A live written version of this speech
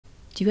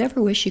Do you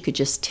ever wish you could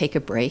just take a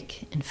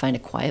break and find a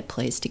quiet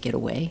place to get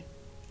away?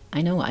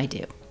 I know I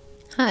do.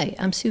 Hi,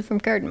 I'm Sue from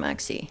Garden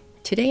Moxie.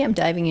 Today I'm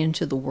diving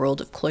into the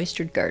world of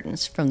cloistered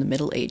gardens from the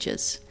Middle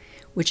Ages,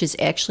 which is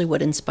actually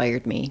what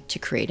inspired me to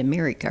create a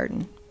Mary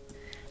garden.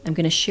 I'm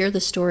going to share the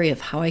story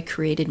of how I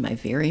created my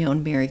very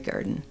own Mary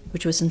garden,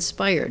 which was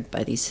inspired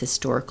by these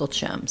historical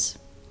gems.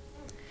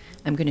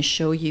 I'm going to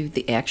show you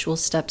the actual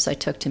steps I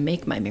took to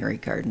make my Mary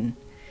garden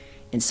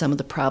and some of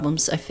the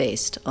problems I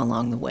faced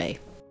along the way.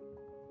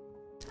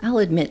 I'll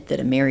admit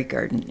that a Mary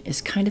garden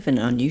is kind of an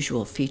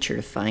unusual feature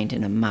to find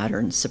in a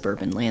modern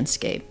suburban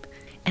landscape,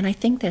 and I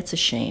think that's a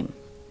shame.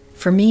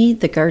 For me,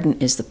 the garden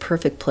is the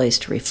perfect place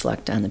to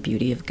reflect on the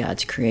beauty of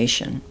God's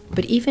creation.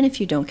 But even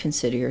if you don't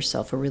consider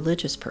yourself a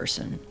religious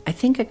person, I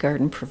think a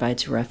garden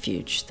provides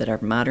refuge that our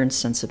modern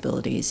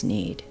sensibilities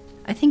need.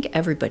 I think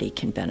everybody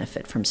can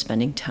benefit from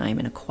spending time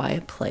in a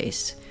quiet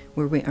place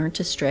where we aren't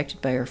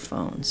distracted by our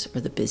phones or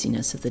the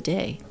busyness of the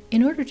day.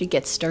 In order to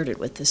get started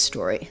with this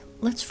story,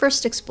 let's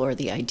first explore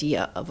the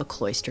idea of a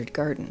cloistered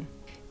garden.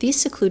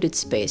 These secluded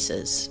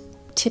spaces,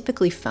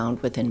 typically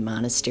found within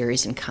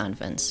monasteries and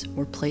convents,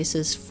 were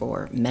places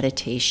for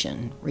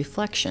meditation,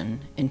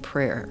 reflection, and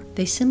prayer.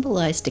 They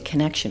symbolized a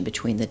connection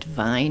between the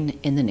divine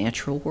and the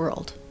natural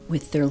world.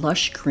 With their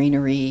lush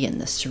greenery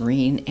and the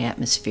serene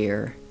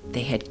atmosphere,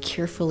 they had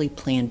carefully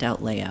planned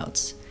out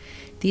layouts.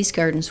 These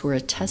gardens were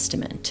a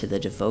testament to the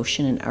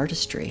devotion and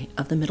artistry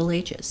of the Middle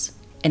Ages.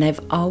 And I've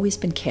always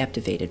been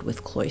captivated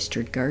with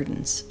cloistered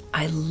gardens.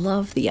 I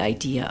love the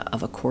idea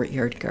of a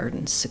courtyard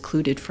garden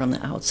secluded from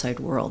the outside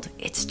world.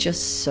 It's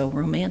just so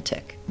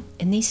romantic.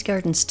 And these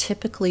gardens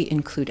typically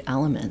include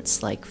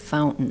elements like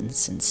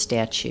fountains and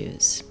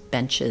statues,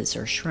 benches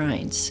or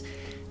shrines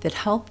that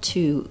help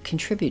to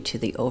contribute to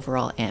the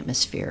overall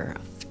atmosphere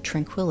of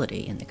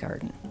tranquility in the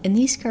garden. And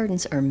these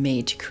gardens are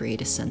made to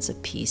create a sense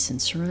of peace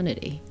and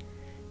serenity.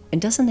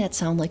 And doesn't that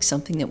sound like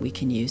something that we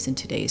can use in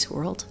today's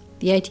world?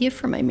 The idea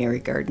for my Mary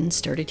garden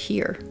started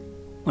here,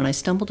 when I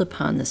stumbled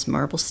upon this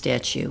marble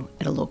statue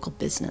at a local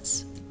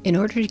business. In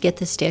order to get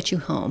the statue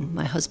home,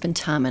 my husband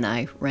Tom and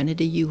I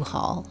rented a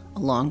U-Haul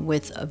along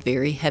with a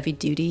very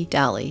heavy-duty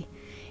dolly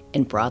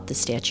and brought the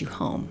statue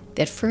home.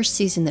 That first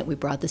season that we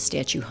brought the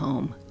statue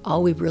home,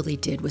 all we really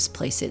did was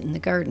place it in the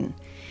garden.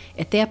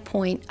 At that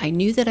point, I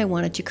knew that I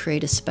wanted to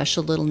create a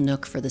special little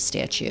nook for the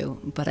statue,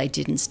 but I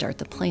didn't start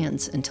the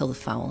plans until the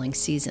following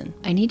season.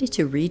 I needed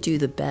to redo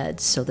the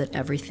beds so that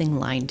everything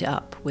lined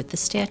up with the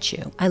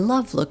statue. I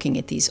love looking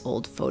at these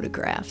old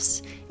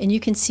photographs, and you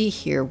can see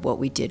here what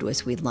we did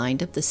was we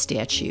lined up the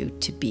statue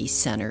to be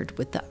centered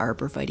with the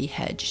arborvitae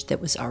hedge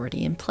that was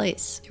already in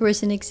place. There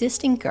was an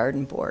existing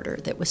garden border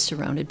that was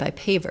surrounded by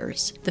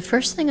pavers. The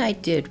first thing I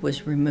did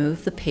was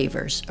remove the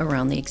pavers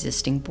around the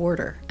existing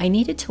border. I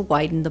needed to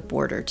widen the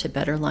border to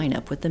better line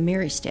up with the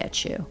Mary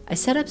statue. I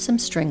set up some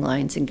string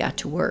lines and got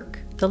to work.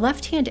 The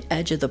left-hand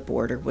edge of the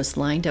border was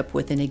lined up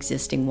with an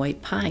existing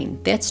white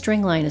pine. That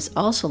string line is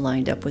also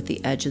lined up with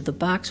the edge of the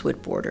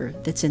boxwood border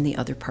that's in the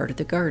other part of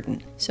the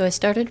garden. So I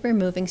started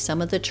removing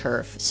some of the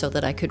turf so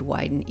that I could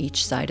widen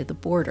each side of the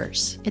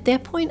borders. At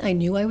that point, I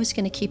knew I was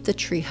going to keep the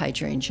tree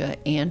hydrangea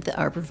and the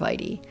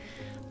arborvitae.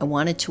 I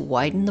wanted to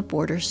widen the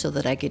border so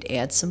that I could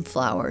add some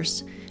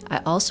flowers.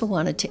 I also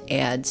wanted to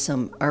add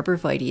some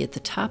arborvitae at the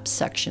top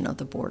section of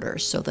the border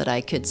so that I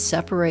could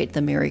separate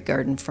the Mary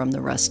garden from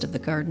the rest of the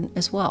garden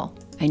as well.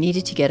 I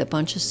needed to get a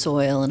bunch of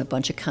soil and a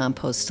bunch of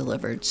compost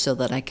delivered so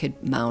that I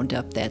could mound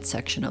up that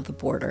section of the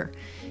border.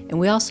 And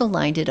we also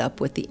lined it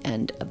up with the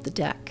end of the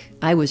deck.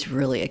 I was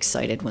really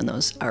excited when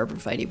those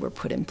arborvitae were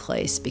put in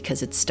place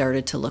because it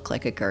started to look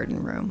like a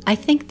garden room. I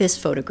think this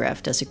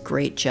photograph does a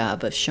great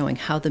job of showing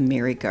how the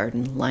Mary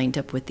garden lined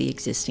up with the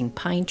existing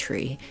pine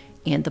tree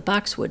and the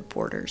boxwood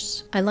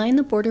borders. I lined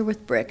the border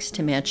with bricks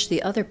to match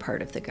the other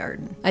part of the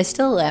garden. I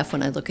still laugh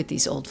when I look at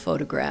these old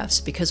photographs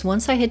because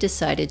once I had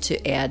decided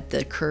to add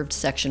the curved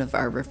section of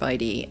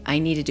arborvitae, I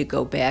needed to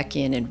go back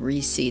in and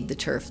reseed the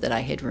turf that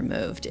I had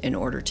removed in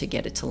order to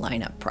get it to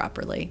line up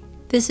properly.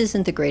 This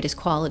isn't the greatest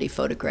quality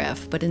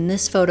photograph, but in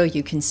this photo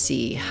you can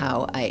see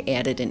how I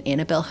added an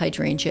Annabelle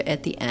hydrangea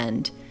at the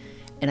end,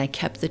 and I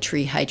kept the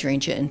tree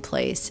hydrangea in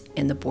place,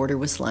 and the border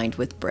was lined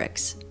with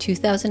bricks.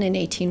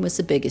 2018 was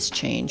the biggest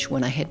change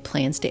when I had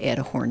plans to add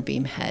a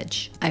hornbeam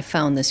hedge. I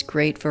found this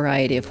great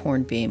variety of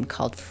hornbeam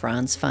called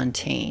Franz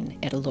Fontaine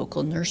at a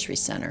local nursery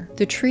center.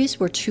 The trees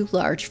were too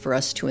large for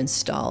us to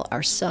install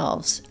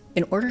ourselves.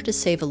 In order to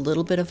save a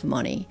little bit of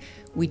money,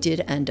 we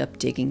did end up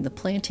digging the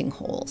planting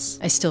holes.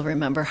 I still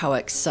remember how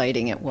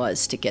exciting it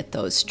was to get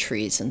those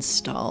trees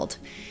installed.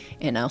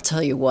 And I'll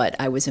tell you what,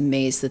 I was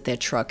amazed that that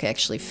truck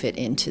actually fit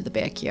into the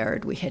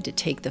backyard. We had to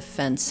take the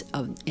fence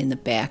in the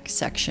back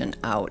section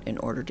out in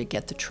order to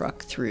get the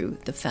truck through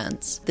the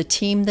fence. The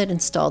team that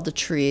installed the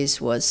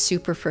trees was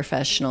super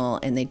professional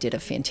and they did a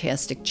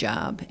fantastic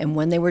job. And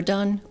when they were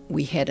done,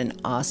 we had an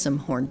awesome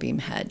hornbeam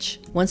hedge.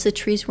 Once the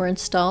trees were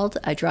installed,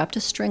 I dropped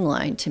a string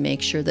line to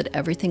make sure that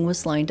everything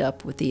was lined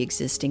up with the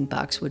existing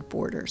boxwood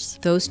borders.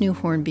 Those new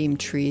hornbeam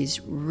trees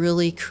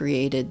really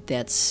created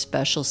that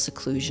special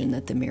seclusion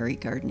that the Mary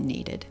garden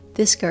needed.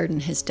 This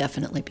garden has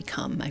definitely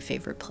become my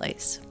favorite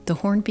place. The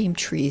hornbeam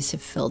trees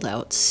have filled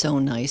out so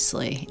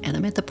nicely, and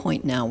I'm at the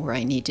point now where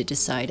I need to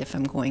decide if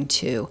I'm going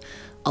to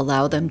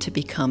allow them to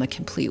become a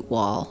complete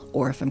wall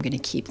or if I'm going to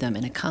keep them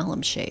in a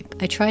column shape.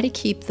 I try to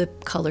keep the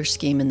color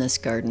scheme in this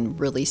garden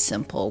really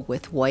simple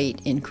with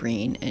white and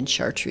green and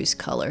chartreuse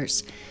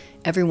colors.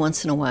 Every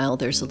once in a while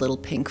there's a little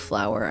pink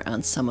flower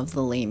on some of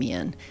the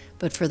lamian,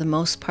 but for the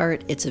most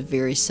part it's a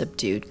very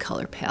subdued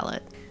color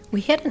palette.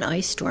 We had an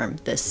ice storm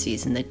this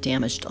season that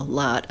damaged a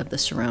lot of the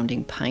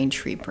surrounding pine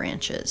tree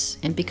branches,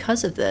 and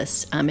because of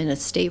this, I'm in a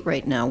state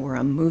right now where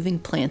I'm moving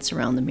plants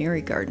around the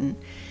Mary garden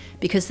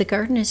because the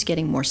garden is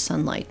getting more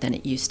sunlight than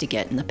it used to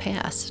get in the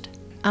past.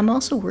 I'm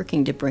also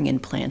working to bring in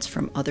plants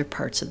from other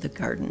parts of the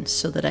garden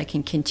so that I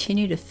can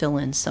continue to fill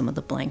in some of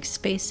the blank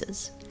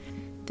spaces.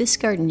 This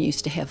garden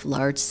used to have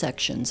large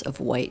sections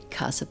of white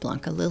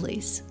Casablanca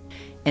lilies,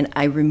 and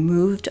I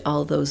removed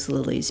all those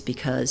lilies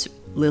because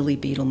lily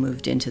beetle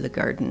moved into the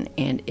garden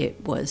and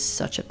it was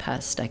such a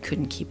pest I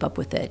couldn't keep up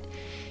with it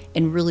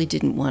and really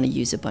didn't want to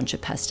use a bunch of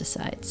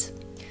pesticides.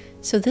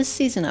 So this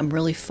season I'm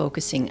really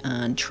focusing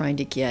on trying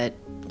to get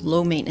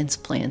low maintenance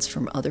plants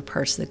from other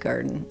parts of the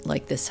garden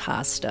like this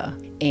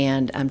hosta,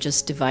 and I'm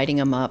just dividing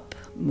them up,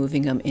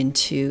 moving them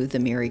into the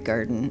Mary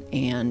garden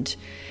and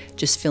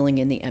just filling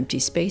in the empty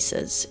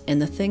spaces.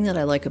 And the thing that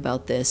I like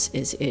about this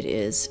is it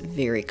is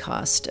very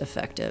cost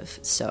effective,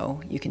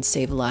 so you can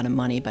save a lot of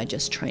money by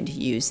just trying to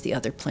use the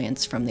other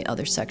plants from the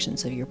other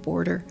sections of your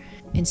border.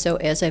 And so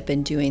as I've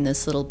been doing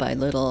this little by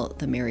little,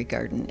 the Mary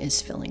garden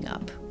is filling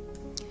up.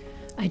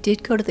 I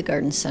did go to the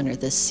garden center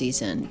this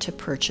season to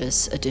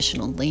purchase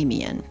additional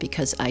lamian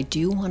because I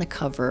do want to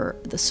cover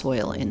the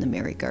soil in the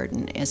Mary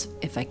garden as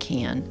if I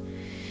can.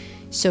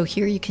 So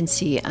here you can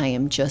see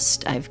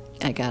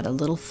I got a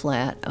little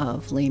flat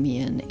of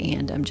lamian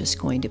and I'm just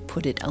going to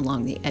put it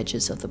along the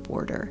edges of the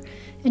border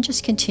and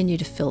just continue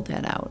to fill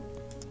that out.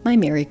 My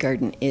Mary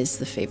garden is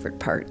the favorite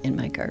part in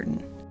my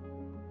garden.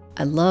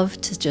 I love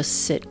to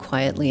just sit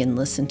quietly and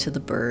listen to the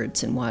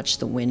birds and watch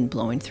the wind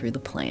blowing through the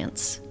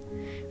plants.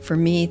 For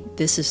me,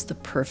 this is the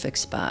perfect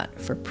spot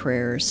for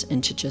prayers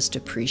and to just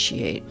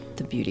appreciate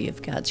the beauty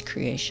of God's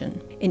creation.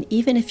 And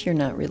even if you're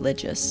not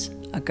religious,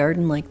 a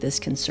garden like this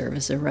can serve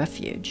as a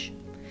refuge.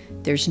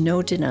 There's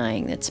no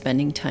denying that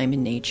spending time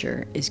in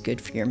nature is good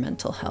for your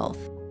mental health.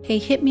 Hey,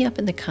 hit me up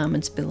in the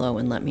comments below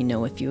and let me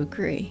know if you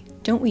agree.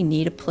 Don't we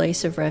need a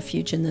place of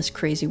refuge in this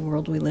crazy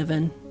world we live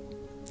in?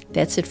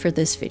 That's it for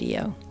this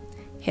video.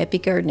 Happy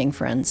gardening,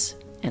 friends,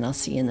 and I'll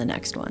see you in the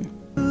next one.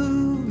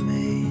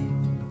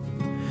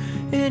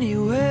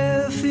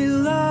 Anywhere,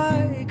 feel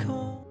like